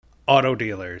Auto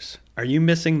dealers, are you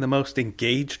missing the most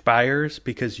engaged buyers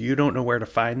because you don't know where to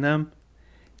find them?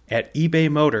 At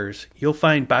eBay Motors, you'll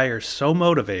find buyers so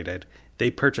motivated they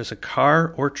purchase a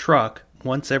car or truck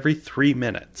once every 3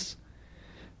 minutes.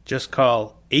 Just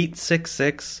call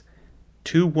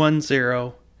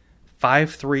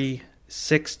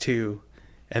 866-210-5362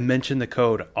 and mention the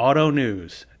code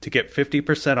AUTONEWS to get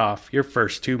 50% off your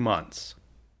first 2 months.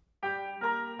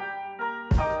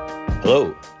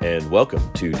 Hello, and welcome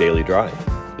to Daily Drive.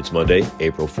 It's Monday,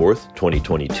 April 4th,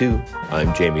 2022.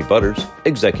 I'm Jamie Butters,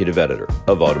 Executive Editor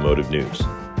of Automotive News.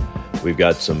 We've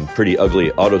got some pretty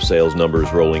ugly auto sales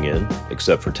numbers rolling in,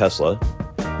 except for Tesla.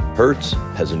 Hertz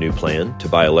has a new plan to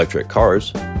buy electric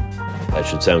cars. That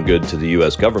should sound good to the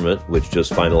U.S. government, which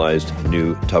just finalized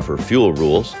new, tougher fuel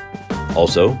rules.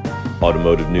 Also,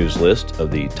 Automotive News list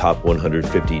of the top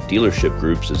 150 dealership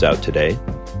groups is out today.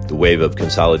 The wave of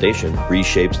consolidation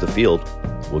reshapes the field.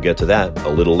 We'll get to that a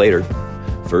little later.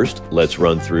 First, let's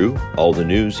run through all the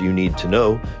news you need to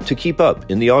know to keep up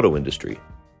in the auto industry.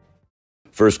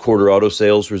 First quarter auto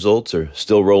sales results are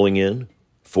still rolling in.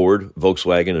 Ford,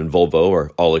 Volkswagen, and Volvo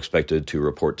are all expected to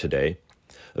report today.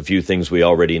 A few things we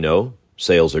already know.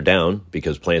 Sales are down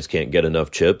because plants can't get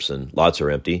enough chips and lots are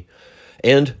empty.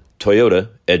 And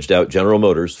Toyota edged out General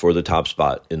Motors for the top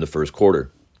spot in the first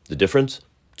quarter. The difference?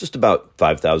 Just about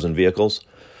 5,000 vehicles.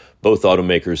 Both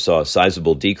automakers saw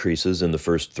sizable decreases in the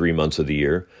first 3 months of the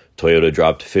year. Toyota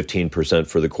dropped 15%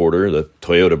 for the quarter. The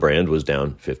Toyota brand was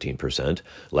down 15%.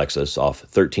 Lexus off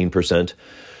 13%.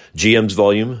 GM's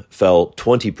volume fell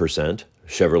 20%.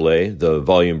 Chevrolet, the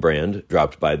volume brand,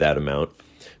 dropped by that amount.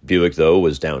 Buick, though,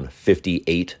 was down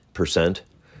 58%.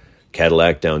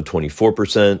 Cadillac down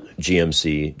 24%.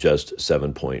 GMC just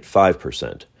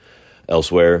 7.5%.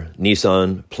 Elsewhere,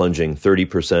 Nissan plunging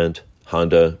 30%,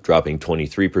 Honda dropping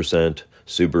 23%,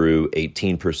 Subaru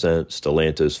 18%,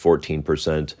 Stellantis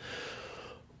 14%,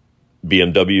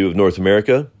 BMW of North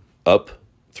America up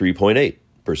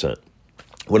 3.8%.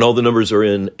 When all the numbers are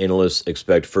in, analysts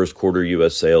expect first quarter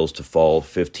U.S. sales to fall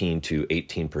 15 to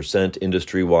 18%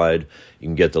 industry-wide. You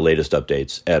can get the latest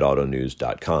updates at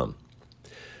autonews.com.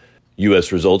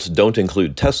 U.S. results don't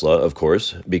include Tesla, of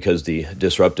course, because the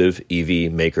disruptive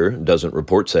EV maker doesn't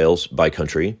report sales by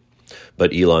country.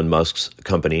 But Elon Musk's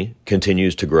company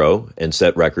continues to grow and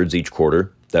set records each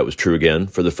quarter. That was true again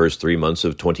for the first 3 months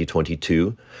of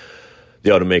 2022. The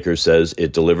automaker says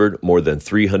it delivered more than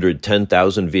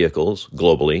 310,000 vehicles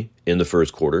globally in the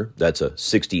first quarter. That's a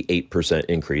 68%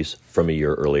 increase from a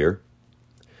year earlier.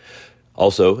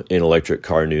 Also, in electric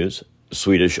car news,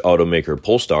 Swedish automaker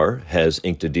Polestar has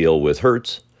inked a deal with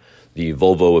Hertz. The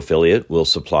Volvo affiliate will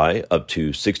supply up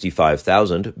to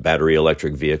 65,000 battery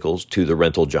electric vehicles to the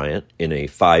rental giant in a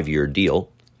 5-year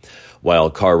deal. While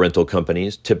car rental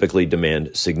companies typically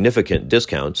demand significant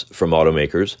discounts from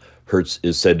automakers, Hertz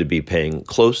is said to be paying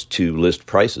close to list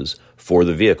prices for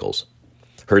the vehicles.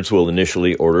 Hertz will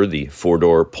initially order the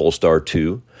 4-door Polestar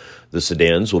 2. The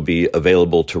sedans will be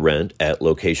available to rent at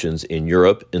locations in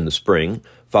Europe in the spring,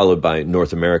 followed by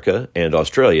North America and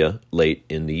Australia late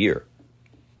in the year.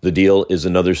 The deal is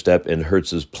another step in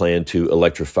Hertz's plan to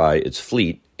electrify its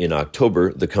fleet. In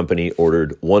October, the company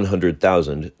ordered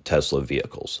 100,000 Tesla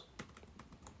vehicles.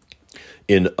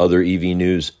 In other EV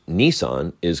news,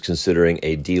 Nissan is considering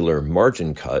a dealer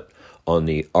margin cut on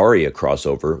the Ariya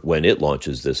crossover when it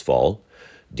launches this fall.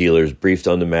 Dealers briefed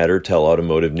on the matter tell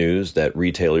Automotive News that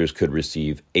retailers could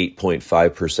receive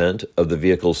 8.5% of the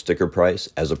vehicle's sticker price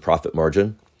as a profit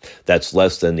margin. That's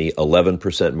less than the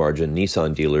 11% margin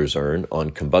Nissan dealers earn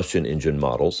on combustion engine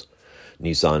models.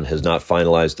 Nissan has not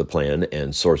finalized the plan,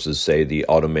 and sources say the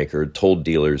automaker told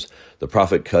dealers the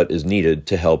profit cut is needed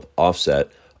to help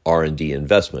offset R&D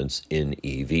investments in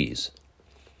EVs.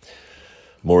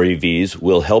 More EVs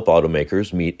will help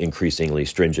automakers meet increasingly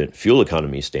stringent fuel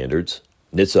economy standards.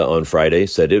 NHTSA on Friday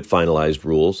said it finalized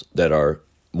rules that are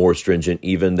more stringent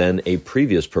even than a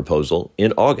previous proposal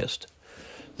in August.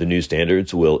 The new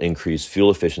standards will increase fuel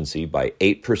efficiency by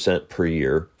 8% per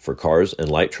year for cars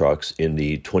and light trucks in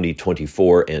the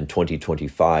 2024 and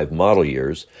 2025 model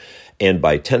years, and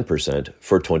by 10%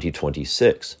 for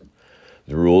 2026.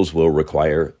 The rules will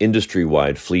require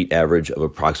industry-wide fleet average of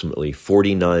approximately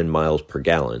 49 miles per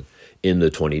gallon in the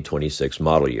 2026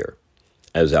 model year.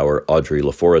 As our Audrey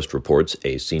LaForest reports,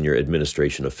 a senior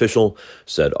administration official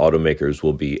said automakers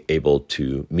will be able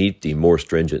to meet the more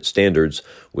stringent standards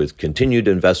with continued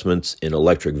investments in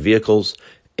electric vehicles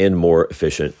and more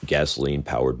efficient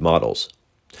gasoline-powered models.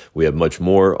 We have much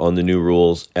more on the new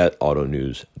rules at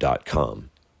autonews.com.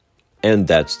 And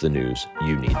that's the news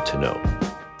you need to know.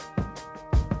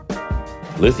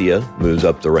 Lithia moves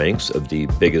up the ranks of the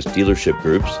biggest dealership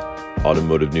groups.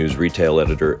 Automotive News retail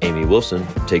editor Amy Wilson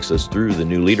takes us through the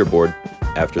new leaderboard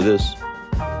after this.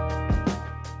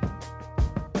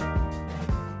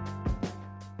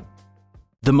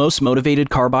 The most motivated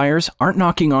car buyers aren't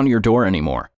knocking on your door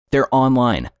anymore. They're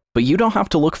online, but you don't have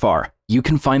to look far. You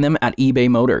can find them at eBay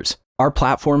Motors. Our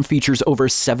platform features over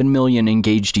 7 million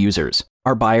engaged users.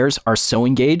 Our buyers are so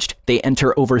engaged, they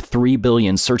enter over 3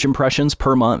 billion search impressions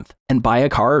per month and buy a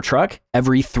car or truck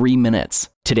every 3 minutes.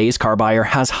 Today's car buyer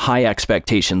has high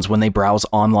expectations when they browse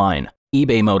online.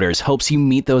 eBay Motors helps you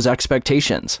meet those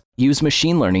expectations. Use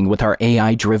machine learning with our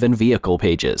AI-driven vehicle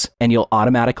pages, and you'll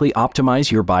automatically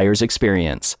optimize your buyer's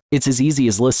experience. It's as easy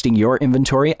as listing your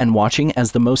inventory and watching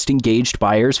as the most engaged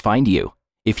buyers find you.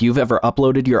 If you've ever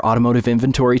uploaded your automotive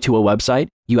inventory to a website,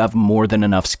 you have more than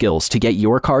enough skills to get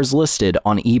your cars listed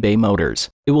on eBay Motors.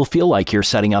 It will feel like you're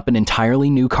setting up an entirely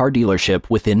new car dealership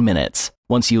within minutes.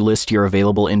 Once you list your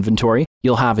available inventory,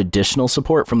 you'll have additional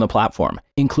support from the platform,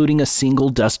 including a single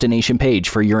destination page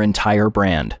for your entire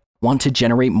brand. Want to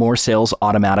generate more sales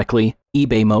automatically?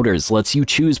 eBay Motors lets you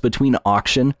choose between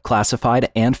auction,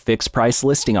 classified, and fixed price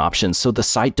listing options so the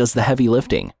site does the heavy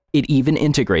lifting. It even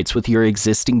integrates with your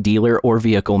existing dealer or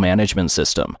vehicle management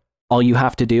system. All you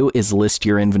have to do is list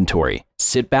your inventory,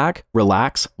 sit back,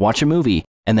 relax, watch a movie,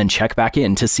 and then check back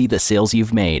in to see the sales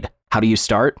you've made. How do you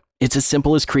start? It's as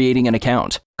simple as creating an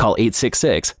account. Call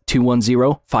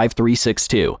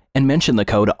 866-210-5362 and mention the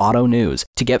code AUTONEWS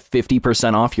to get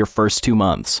 50% off your first 2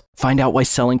 months. Find out why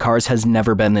selling cars has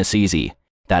never been this easy.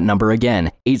 That number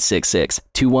again,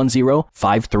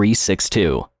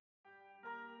 866-210-5362.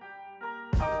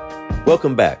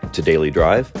 Welcome back to Daily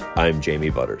Drive. I'm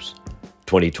Jamie Butters.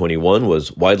 2021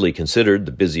 was widely considered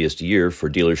the busiest year for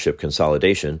dealership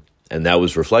consolidation, and that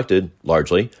was reflected,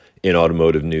 largely, in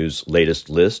Automotive News' latest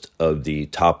list of the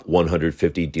top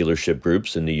 150 dealership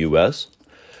groups in the U.S.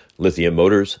 Lithia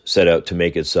Motors set out to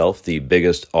make itself the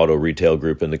biggest auto retail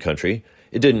group in the country.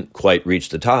 It didn't quite reach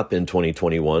the top in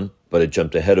 2021, but it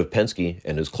jumped ahead of Penske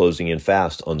and is closing in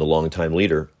fast on the longtime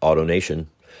leader, AutoNation.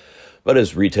 But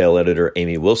as retail editor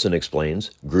Amy Wilson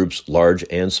explains, groups large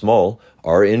and small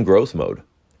are in growth mode,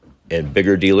 and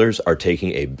bigger dealers are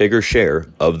taking a bigger share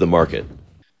of the market.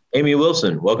 Amy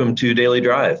Wilson, welcome to Daily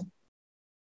Drive.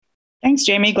 Thanks,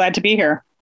 Jamie. Glad to be here.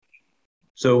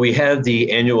 So we have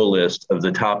the annual list of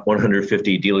the top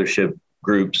 150 dealership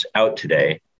groups out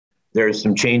today. There are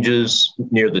some changes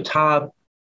near the top,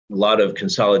 a lot of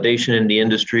consolidation in the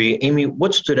industry. Amy,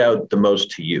 what stood out the most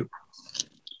to you?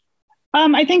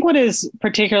 I think what is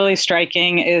particularly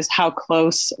striking is how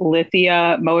close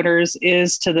Lithia Motors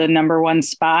is to the number one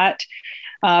spot.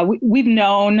 We've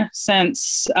known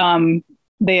since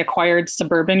they acquired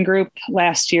Suburban Group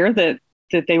last year that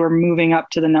they were moving up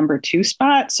to the number two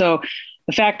spot. So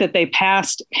the fact that they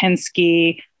passed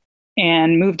Penske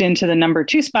and moved into the number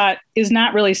two spot is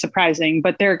not really surprising,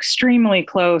 but they're extremely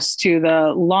close to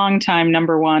the longtime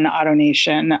number one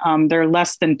AutoNation. They're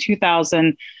less than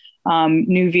 2,000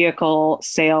 new vehicle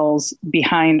sales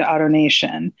behind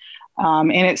AutoNation.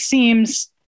 And it seems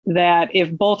that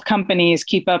if both companies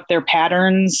keep up their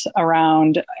patterns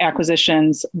around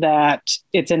acquisitions, that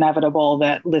it's inevitable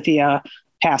that Lithia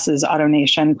passes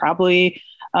AutoNation probably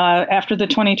after the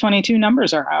 2022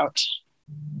 numbers are out.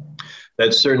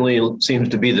 That certainly seems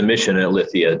to be the mission at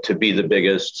Lithia, to be the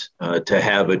biggest, to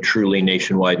have a truly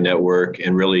nationwide network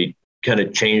and really kind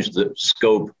of change the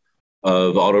scope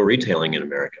of auto retailing in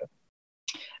America.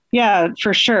 Yeah,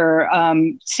 for sure.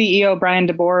 CEO Brian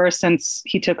DeBoer, since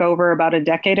he took over about a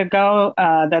decade ago,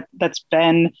 that's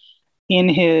been in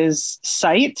his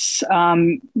sights.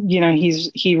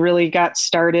 He really got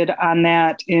started on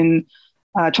that in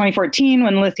 2014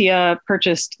 when Lithia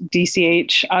purchased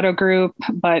DCH Auto Group,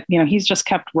 but he's just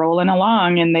kept rolling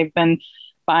along, and they've been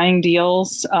buying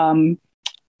deals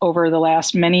over the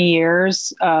last many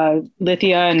years.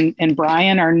 Lithia and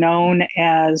Brian are known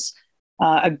as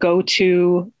a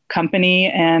go-to company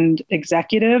and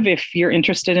executive if you're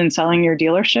interested in selling your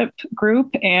dealership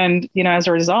group. And, as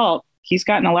a result, he's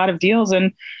gotten a lot of deals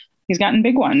and he's gotten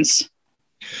big ones.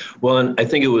 Well, and I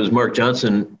think it was Mark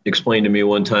Johnson explained to me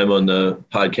one time on the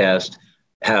podcast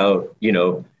how,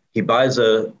 he buys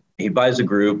a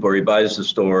group or he buys a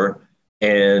store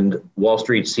and Wall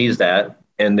Street sees that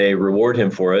and they reward him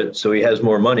for it. So he has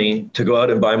more money to go out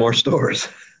and buy more stores.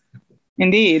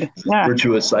 Indeed. Yeah.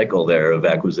 Virtuous cycle there of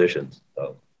acquisitions.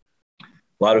 So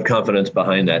a lot of confidence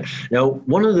behind that. Now,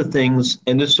 one of the things,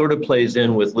 and this sort of plays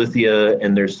in with Lithia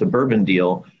and their Suburban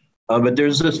deal, but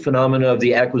there's this phenomena of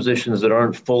the acquisitions that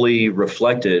aren't fully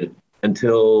reflected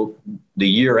until the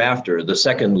year after, the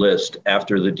second list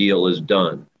after the deal is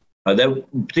done. That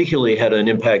particularly had an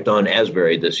impact on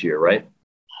Asbury this year, right?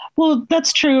 Well,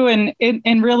 that's true, and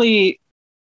really,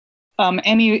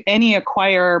 any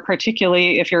acquirer,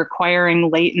 particularly if you're acquiring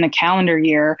late in the calendar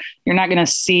year, you're not going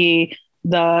to see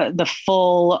the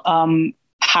full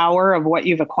power of what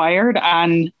you've acquired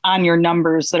on your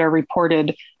numbers that are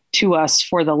reported to us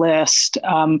for the list.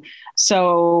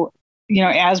 So,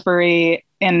 Asbury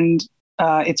and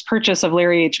its purchase of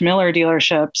Larry H. Miller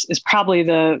dealerships is probably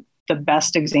the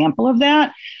best example of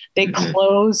that. They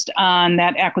closed on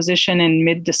that acquisition in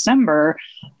mid-December,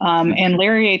 and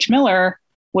Larry H. Miller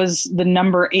was the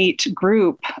number 8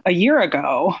 group a year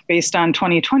ago based on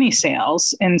 2020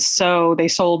 sales. And so they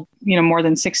sold, more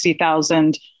than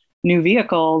 60,000 new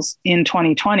vehicles in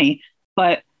 2020,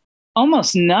 but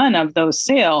almost none of those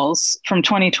sales from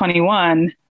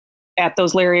 2021 at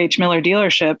those Larry H. Miller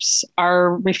dealerships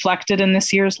are reflected in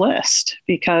this year's list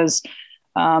because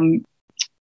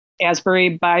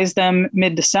Asbury buys them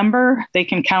mid-December. They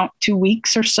can count 2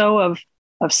 weeks or so of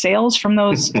sales from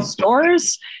those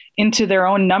stores into their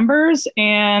own numbers,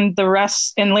 and the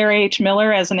rest. And Larry H.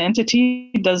 Miller as an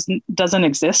entity doesn't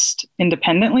exist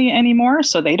independently anymore,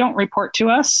 so they don't report to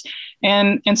us.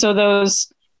 And so those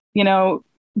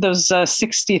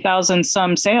 60,000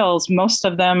 some sales, most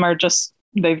of them are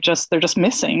they're just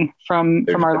missing from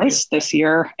our list this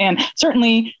year. And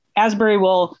certainly Asbury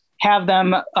will have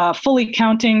them fully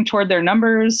counting toward their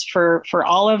numbers for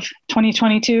all of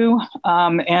 2022.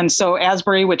 And so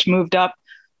Asbury, which moved up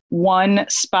 1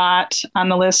 spot on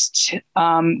the list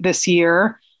this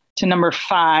year to number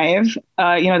 5,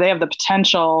 they have the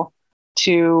potential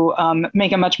to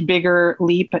make a much bigger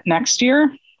leap next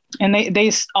year. And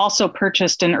they also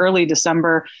purchased in early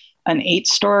December an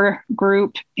 8-store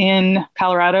group in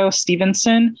Colorado,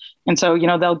 Stevenson. And so,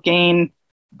 they'll gain,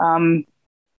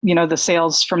 the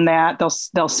sales from that.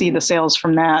 They'll see the sales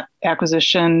from that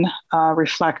acquisition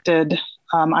reflected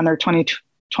on their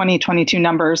 2022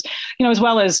 numbers, as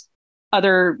well as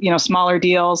other, smaller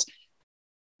deals.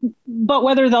 But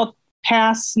whether they'll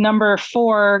pass number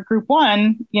 4, Group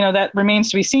 1, that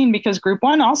remains to be seen, because Group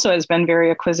 1 also has been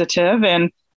very acquisitive,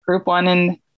 and Group 1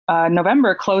 in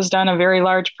November closed on a very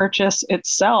large purchase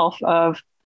itself of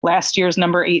last year's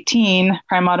number 18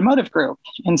 Prime Automotive Group.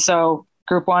 And so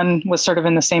Group 1 was sort of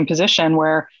in the same position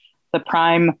where the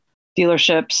Prime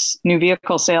dealerships' new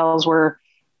vehicle sales were,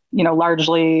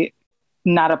 largely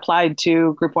not applied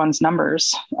to Group 1's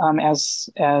numbers as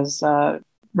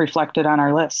reflected on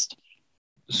our list.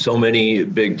 So many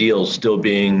big deals still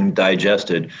being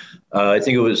digested. I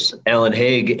think it was Alan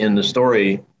Haig in the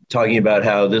story talking about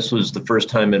how this was the first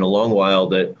time in a long while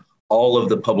that all of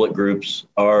the public groups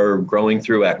are growing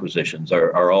through acquisitions.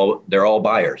 They're all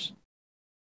buyers.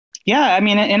 Yeah, I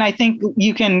mean, and I think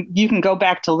you can go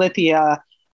back to Lithia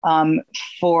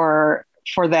for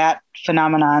that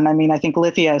phenomenon. I mean, I think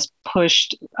Lithia has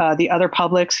pushed the other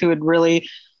publics who had really,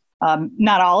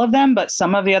 not all of them, but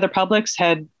some of the other publics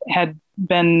had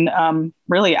been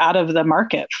really out of the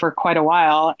market for quite a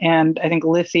while. And I think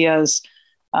Lithia's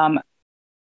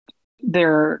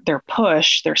their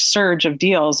surge of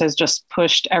deals has just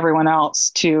pushed everyone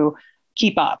else to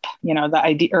keep up, the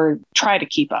idea, or try to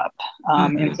keep up.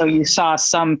 And so you saw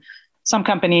some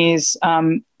companies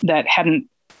that hadn't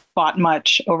bought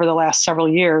much over the last several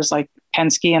years, like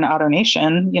Penske and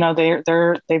AutoNation,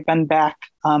 they've been back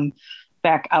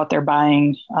out there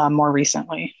buying more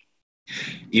recently.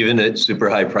 Even at super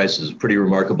high prices, pretty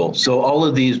remarkable. So all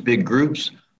of these big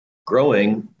groups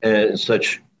growing and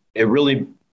such, it really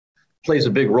plays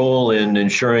a big role in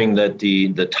ensuring that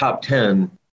the top 10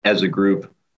 as a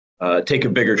group take a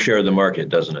bigger share of the market,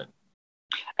 doesn't it?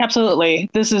 Absolutely.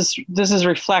 This is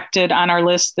reflected on our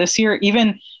list this year.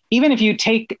 Even if you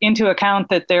take into account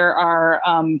that there are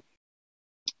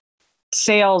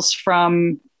sales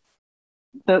from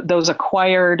those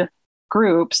acquired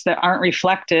groups that aren't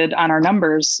reflected on our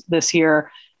numbers this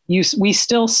year, we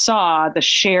still saw the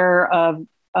share of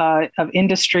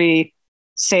industry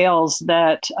sales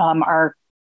that are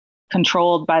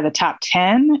controlled by the top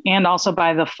 10 and also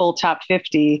by the full top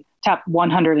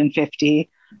 150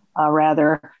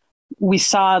 rather. We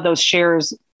saw those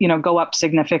shares, go up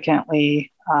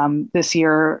significantly this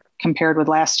year compared with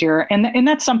last year. And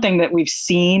that's something that we've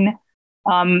seen.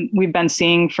 We've been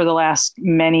seeing for the last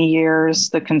many years,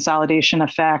 the consolidation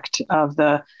effect of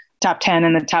the top 10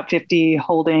 and the top 50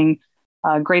 holding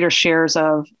greater shares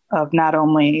of not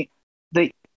only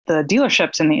the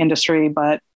dealerships in the industry,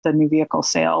 but the new vehicle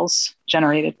sales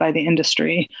generated by the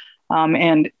industry.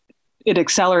 And it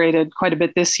accelerated quite a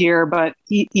bit this year, but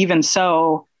even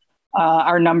so,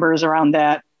 our numbers around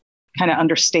that kind of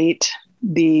understate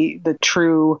the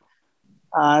true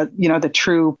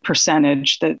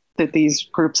percentage that these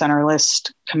groups on our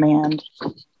list command.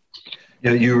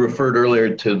 You referred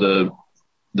earlier to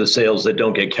the sales that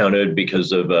don't get counted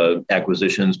because of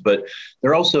acquisitions, but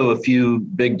there are also a few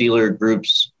big dealer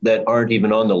groups that aren't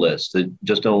even on the list that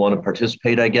just don't want to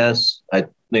participate, I guess. I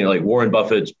think like Warren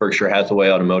Buffett's Berkshire Hathaway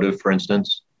Automotive, for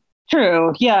instance.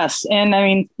 True. Yes. And I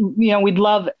mean, we'd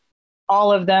love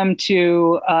all of them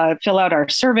to fill out our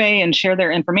survey and share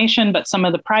their information, but some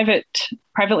of the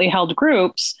privately held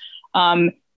groups,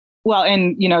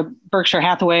 Berkshire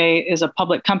Hathaway is a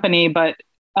public company, but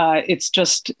it's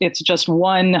just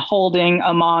one holding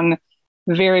among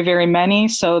very, very many.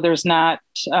 So there's not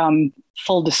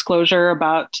full disclosure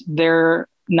about their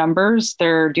numbers,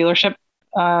 their dealership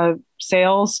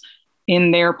sales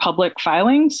in their public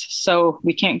filings. So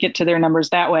we can't get to their numbers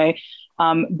that way.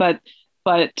 But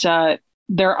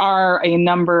there are a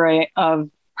number of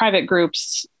private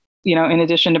groups, in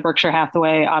addition to Berkshire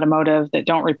Hathaway Automotive, that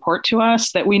don't report to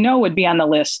us that we know would be on the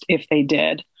list if they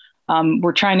did.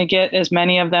 We're trying to get as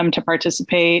many of them to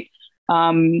participate.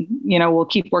 We'll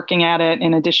keep working at it.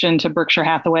 In addition to Berkshire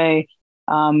Hathaway,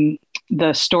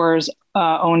 the stores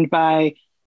owned by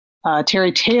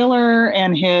Terry Taylor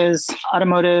and his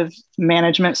Automotive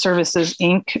Management Services,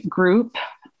 Inc. group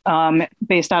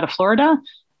based out of Florida,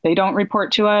 they don't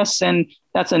report to us. And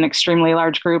that's an extremely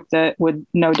large group that would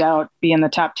no doubt be in the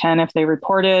top 10 if they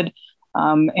reported.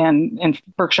 And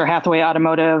Berkshire Hathaway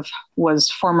Automotive was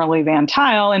formerly Van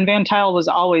Tile, and Van Tile was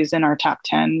always in our top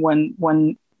 10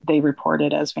 when they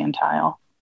reported as Van Tile.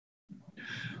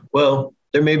 Well,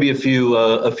 there may be a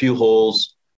few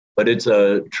holes, but it's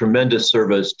a tremendous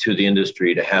service to the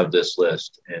industry to have this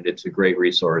list, and it's a great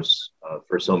resource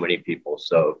for so many people.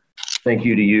 So thank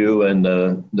you to you and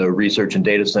the Research and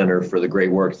Data Center for the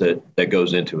great work that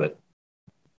goes into it.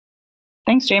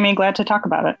 Thanks, Jamie. Glad to talk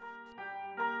about it.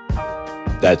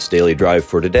 That's Daily Drive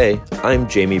for today. I'm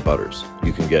Jamie Butters.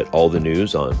 You can get all the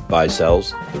news on buy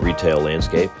sells, the retail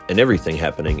landscape, and everything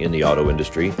happening in the auto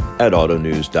industry at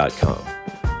autonews.com.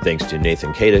 Thanks to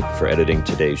Nathan Kadick for editing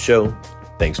today's show.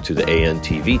 Thanks to the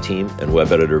ANTV team and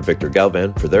web editor Victor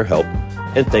Galvan for their help.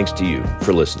 And thanks to you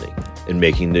for listening and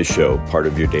making this show part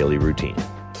of your daily routine.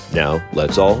 Now,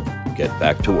 let's all get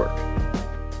back to work.